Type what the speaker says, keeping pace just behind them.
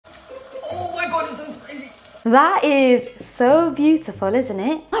god, it's so spicy. That is so beautiful, isn't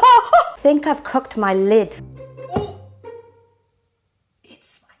it? I think I've cooked my lid. Ooh.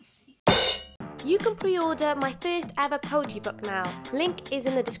 It's spicy. You can pre-order my first ever poetry book now. Link is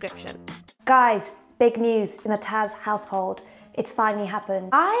in the description. Guys, big news in the Taz household. It's finally happened.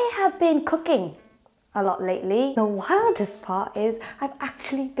 I have been cooking a lot lately. The wildest part is I've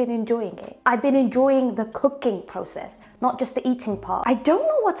actually been enjoying it. I've been enjoying the cooking process, not just the eating part. I don't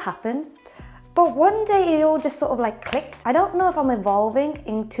know what's happened, but one day it all just sort of like clicked. I don't know if I'm evolving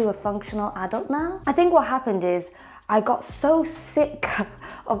into a functional adult now. I think what happened is I got so sick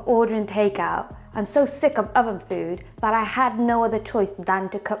of ordering takeout and so sick of oven food that I had no other choice than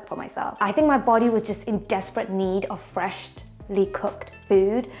to cook for myself. I think my body was just in desperate need of freshly cooked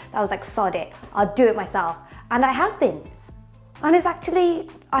food. I was like, sod it, I'll do it myself. And I have been. And it's actually,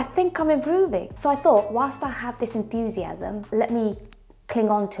 I think I'm improving. So I thought, whilst I have this enthusiasm, let me cling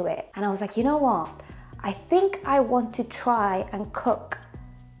on to it. And I was like, you know what? I think I want to try and cook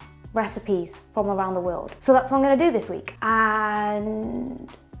recipes from around the world. So that's what I'm gonna do this week. And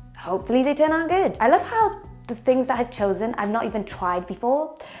hopefully they turn out good. I love how the things that I've chosen, I've not even tried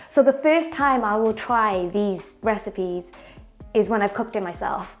before. So the first time I will try these recipes is when I've cooked it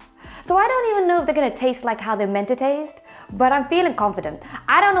myself. So I don't even know if they're gonna taste like how they're meant to taste, but I'm feeling confident.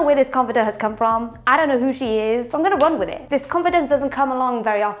 I don't know where this confidence has come from. I don't know who she is. I'm gonna run with it. This confidence doesn't come along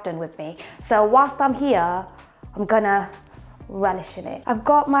very often with me. So whilst I'm here, I'm gonna relish in it. I've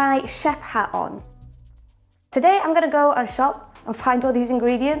got my chef hat on. Today I'm gonna go and shop and find all these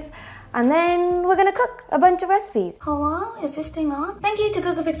ingredients, and then we're gonna cook a bunch of recipes. Hello, is this thing on? Thank you to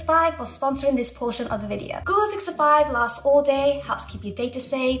Google Pixel 5 for sponsoring this portion of the video. Google Pixel 5 lasts all day, helps keep your data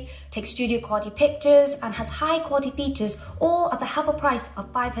safe, takes studio quality pictures, and has high quality features, all at the helpful price of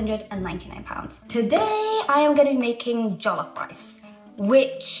 £599. Today, I am gonna be making jollof rice,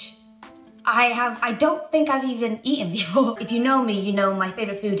 which I don't think I've even eaten before. If you know me, you know my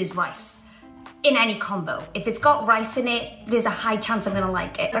favorite food is rice. In any combo. If it's got rice in it, there's a high chance I'm gonna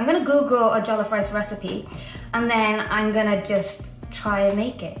like it. I'm gonna Google a jollof rice recipe, and then I'm gonna just try and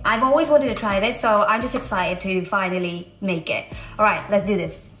make it. I've always wanted to try this, so I'm just excited to finally make it. All right, let's do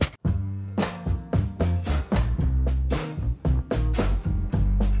this.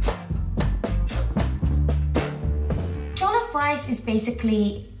 Jollof rice is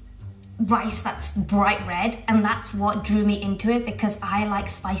basically rice that's bright red, and that's what drew me into it because I like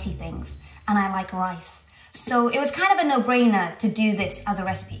spicy things. And I like rice. So it was kind of a no-brainer to do this as a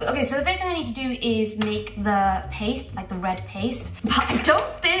recipe. Okay, so the first thing I need to do is make the paste, like the red paste. But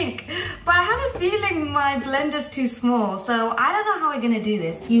I have a feeling my blender's too small, so I don't know how we're gonna do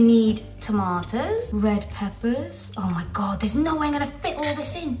this. You need tomatoes, red peppers. Oh my God, there's no way I'm gonna fit all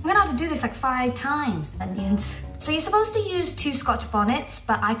this in. I'm gonna have to do this like 5 times. Onions. So you're supposed to use 2 Scotch bonnets,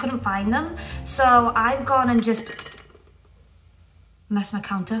 but I couldn't find them. So I've gone and just messed my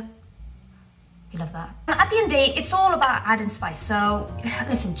counter. You love that. At the end of the day, it's all about adding spice. So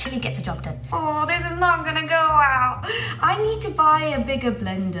listen, chili gets the job done. Oh, this is not gonna go out. I need to buy a bigger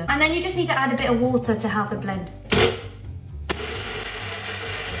blender. And then you just need to add a bit of water to help it blend.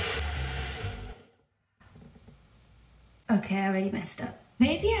 Okay, I already messed up.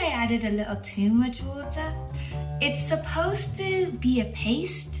 Maybe I added a little too much water. It's supposed to be a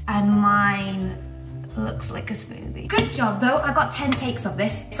paste, and mine looks like a smoothie. Good job though, I got 10 takes of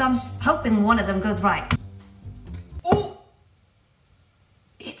this, so I'm just hoping one of them goes right. Ooh!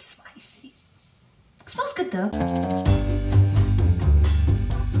 It's spicy. It smells good though.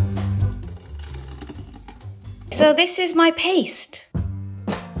 So this is my paste.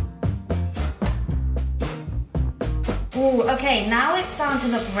 Ooh, okay, now it's starting to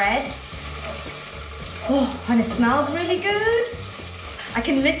look red. Oh, and it smells really good. I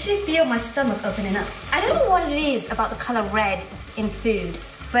can literally feel my stomach opening up. I don't know what it is about the color red in food,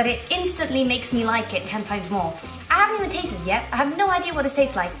 but it instantly makes me like it 10 times more. I haven't even tasted this yet. I have no idea what this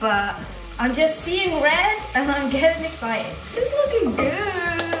tastes like, but I'm just seeing red and I'm getting excited. It's looking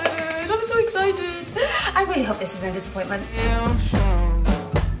good. I'm so excited. I really hope this isn't a disappointment.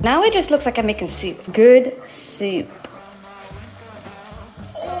 Now it just looks like I'm making soup. Good soup.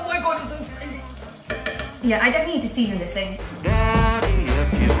 Oh my God, it's so spicy. Yeah, I definitely need to season this thing.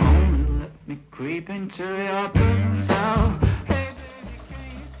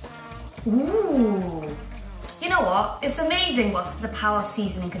 Ooh. You know what? It's amazing what the power of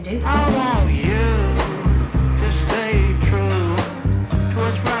seasoning can do. I want you to stay true to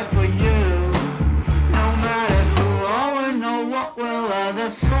what's right for you. No matter who or know what will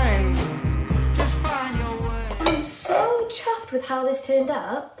others say. Just find your way. I'm so chuffed with how this turned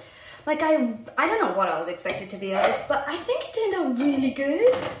out. Like I don't know what I was expected to be honest, but I think it turned out really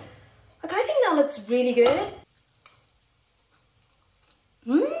good. Like I think looks really good.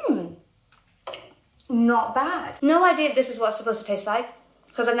 Not bad. No idea if this is what it's supposed to taste like,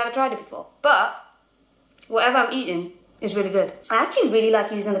 because I've never tried it before. But whatever I'm eating is really good. I actually really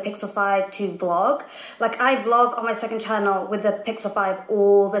like using the Pixel 5 to vlog. Like, I vlog on my second channel with the Pixel 5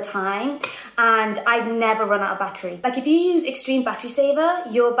 all the time, and I've never run out of battery. Like, if you use Extreme Battery Saver,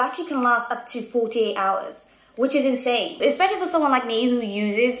 your battery can last up to 48 hours. Which is insane, especially for someone like me who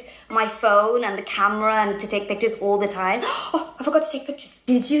uses my phone and the camera and to take pictures all the time. Oh, I forgot to take pictures.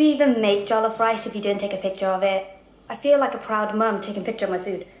 Did you even make jollof rice if you didn't take a picture of it? I feel like a proud mum taking a picture of my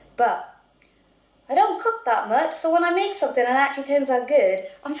food, but I don't cook that much, so when I make something and it actually turns out good,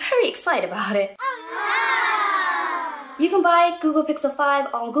 I'm very excited about it. You can buy Google Pixel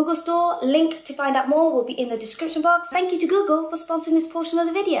 5 on Google Store. Link to find out more will be in the description box. Thank you to Google for sponsoring this portion of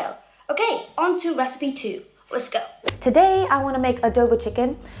the video. Okay, on to recipe 2. Let's go. Today I want to make adobo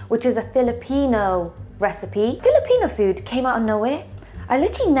chicken, which is a Filipino recipe. Filipino food came out of nowhere. I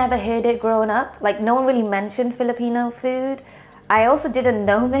literally never heard it growing up. Like, no one really mentioned Filipino food. I also didn't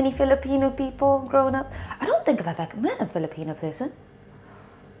know many Filipino people growing up. I don't think I've ever met a Filipino person.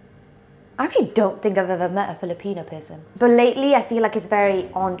 I actually don't think I've ever met a Filipino person. But lately I feel like it's very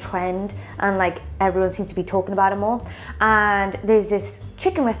on trend and like everyone seems to be talking about it more. And there's this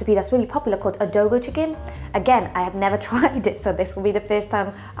chicken recipe that's really popular called adobo chicken. Again, I have never tried it, so this will be the first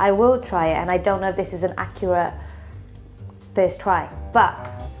time I will try it, and I don't know if this is an accurate first try. But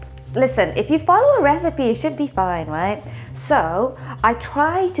listen, if you follow a recipe, it should be fine, right? So I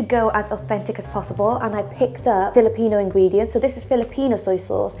try to go as authentic as possible, and I picked up Filipino ingredients. So this is Filipino soy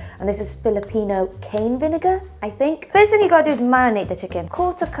sauce, and this is Filipino cane vinegar, I think. First thing you gotta do is marinate the chicken.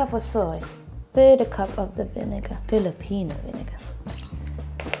 1/4 cup of soy, 1/3 cup of the vinegar, Filipino vinegar.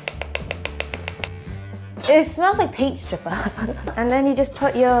 It smells like paint stripper. And then you just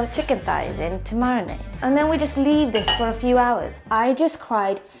put your chicken thighs in to marinate. And then we just leave this for a few hours. I just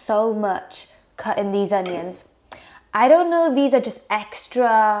cried so much cutting these onions. I don't know if these are just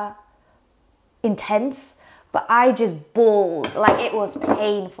extra intense, but I just bawled, like it was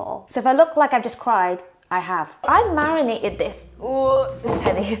painful. So if I look like I've just cried, I have. I marinated this. Ooh, this is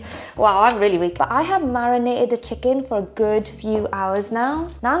heavy. Wow, I'm really weak. But I have marinated the chicken for a good few hours now.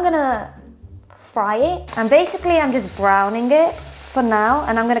 Now I'm gonna fry it, and basically I'm just browning it for now,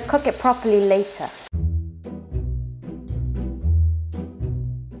 and I'm gonna cook it properly later.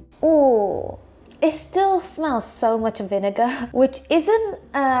 Ooh, it still smells so much of vinegar, which isn't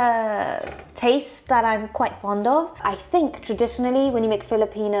a taste that I'm quite fond of. I think traditionally when you make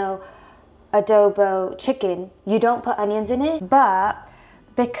Filipino adobo chicken, you don't put onions in it, but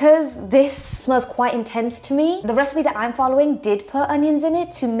because this smells quite intense to me, the recipe that I'm following did put onions in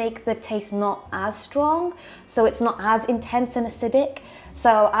it to make the taste not as strong, so it's not as intense and acidic.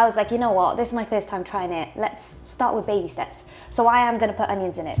 So I was like, you know what, this is my first time trying it. Let's start with baby steps. So I am gonna put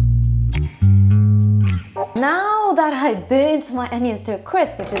onions in it. Now that I burnt my onions to a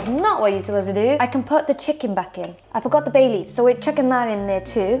crisp, which is not what you're supposed to do, I can put the chicken back in. I forgot the bay leaf, so we're chucking that in there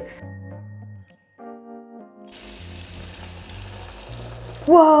too.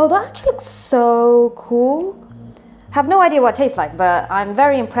 Whoa, that actually looks so cool. Have no idea what it tastes like, but I'm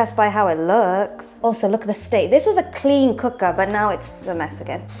very impressed by how it looks. Also, look at the state. This was a clean cooker, but now it's a mess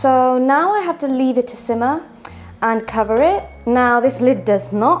again. So now I have to leave it to simmer and cover it. Now this lid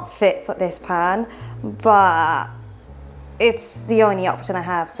does not fit for this pan, but it's the only option I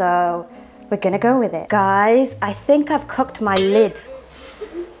have, so we're gonna go with it. Guys, I think I've cooked my lid.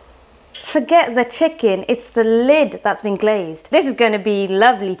 Forget the chicken, it's the lid that's been glazed. This is gonna be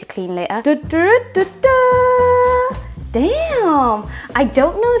lovely to clean later. Damn! I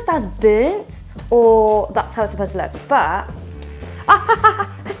don't know if that's burnt or that's how it's supposed to look, but...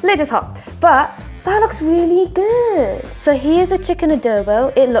 lid is hot, but that looks really good. So here's the chicken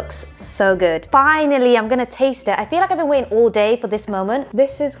adobo. It looks so good. Finally, I'm gonna taste it. I feel like I've been waiting all day for this moment.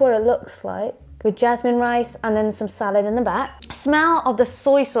 This is what it looks like, with jasmine rice and then some salad in the back. The smell of the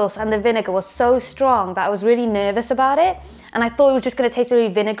soy sauce and the vinegar was so strong that I was really nervous about it, and I thought it was just gonna taste really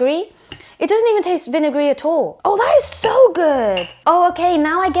vinegary. It doesn't even taste vinegary at all. Oh, that is so good. Oh, okay,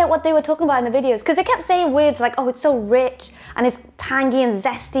 now I get what they were talking about in the videos, because they kept saying words like, oh, it's so rich and it's tangy and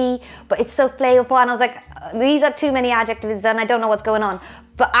zesty, but it's so flavorful, and I was like, these are too many adjectives and I don't know what's going on.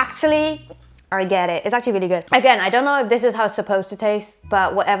 But actually, I get it. It's actually really good. Again, I don't know if this is how it's supposed to taste,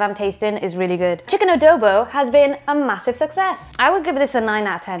 but whatever I'm tasting is really good. Chicken adobo has been a massive success. I would give this a 9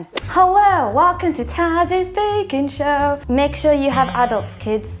 out of 10. Hello, welcome to Taz's Baking Show. Make sure you have adults,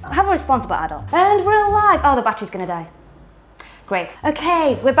 kids. Have a responsible adult. And we're alive. Oh, the battery's gonna die. Great.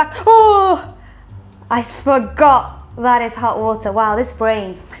 Okay, we're back. Oh, I forgot that it's hot water. Wow, this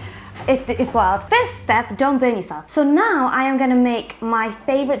brain. It's wild. First step, don't burn yourself. So now I am gonna make my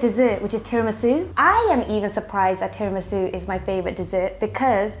favorite dessert, which is tiramisu. I am even surprised that tiramisu is my favorite dessert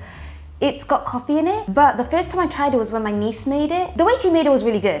because it's got coffee in it. But the first time I tried it was when my niece made it. The way she made it was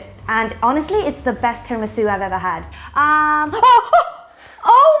really good. And honestly, it's the best tiramisu I've ever had.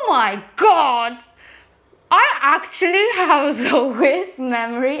 Oh my God! I actually have the worst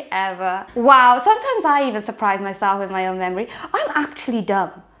memory ever. Wow, sometimes I even surprise myself with my own memory. I'm actually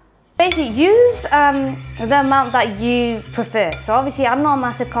dumb. Basically, use the amount that you prefer. So obviously, I'm not a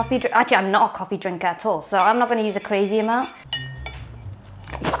massive coffee drinker. Actually, I'm not a coffee drinker at all. So I'm not gonna use a crazy amount.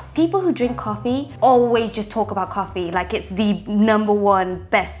 People who drink coffee always just talk about coffee like it's the #1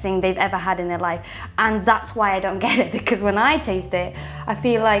 best thing they've ever had in their life. And that's why I don't get it, because when I taste it, I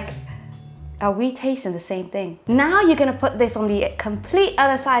feel like, are we tasting the same thing? Now you're gonna put this on the complete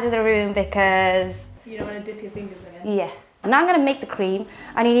other side of the room because... You don't want to dip your fingers in it? Yeah. Now I'm gonna make the cream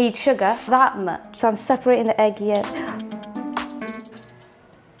and you need sugar that much. So I'm separating the egg yolk.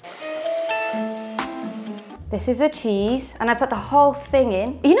 This is the cheese and I put the whole thing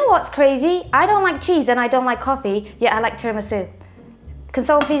in. You know what's crazy? I don't like cheese and I don't like coffee, yet I like tiramisu. Can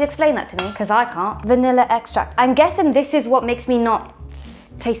someone please explain that to me? Because I can't. Vanilla extract. I'm guessing this is what makes me not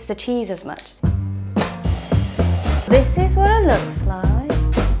taste the cheese as much. This is what it looks like.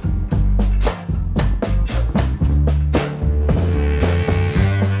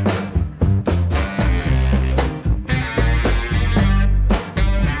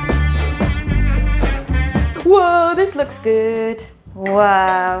 Whoa, this looks good.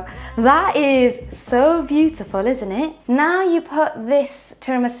 Wow, that is so beautiful, isn't it? Now you put this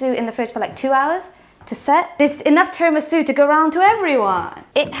tiramisu in the fridge for like 2 hours to set. There's enough tiramisu to go around to everyone.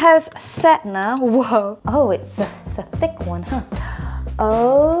 It has set now. Whoa. Oh, it's a thick one, huh?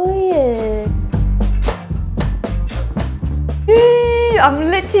 Oh yeah.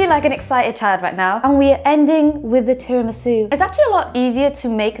 I'm literally like an excited child right now. And we are ending with the tiramisu. It's actually a lot easier to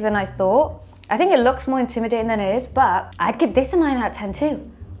make than I thought. I think it looks more intimidating than it is, but I'd give this a 9 out of 10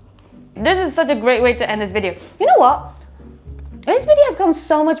 too. This is such a great way to end this video. You know what? This video has gone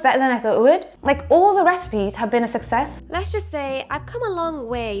so much better than I thought it would. Like, all the recipes have been a success. Let's just say I've come a long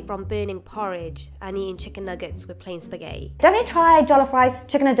way from burning porridge and eating chicken nuggets with plain spaghetti. Definitely try jollof rice,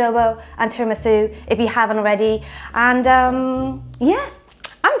 chicken adobo and tiramisu if you haven't already. And yeah,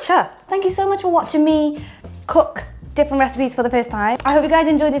 I'm chuffed. Thank you so much for watching me cook different recipes for the first time. I hope you guys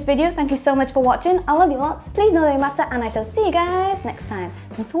enjoyed this video. Thank you so much for watching. I love you lots. Please know that you matter and I shall see you guys next time.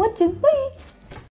 Thanks for watching. Bye.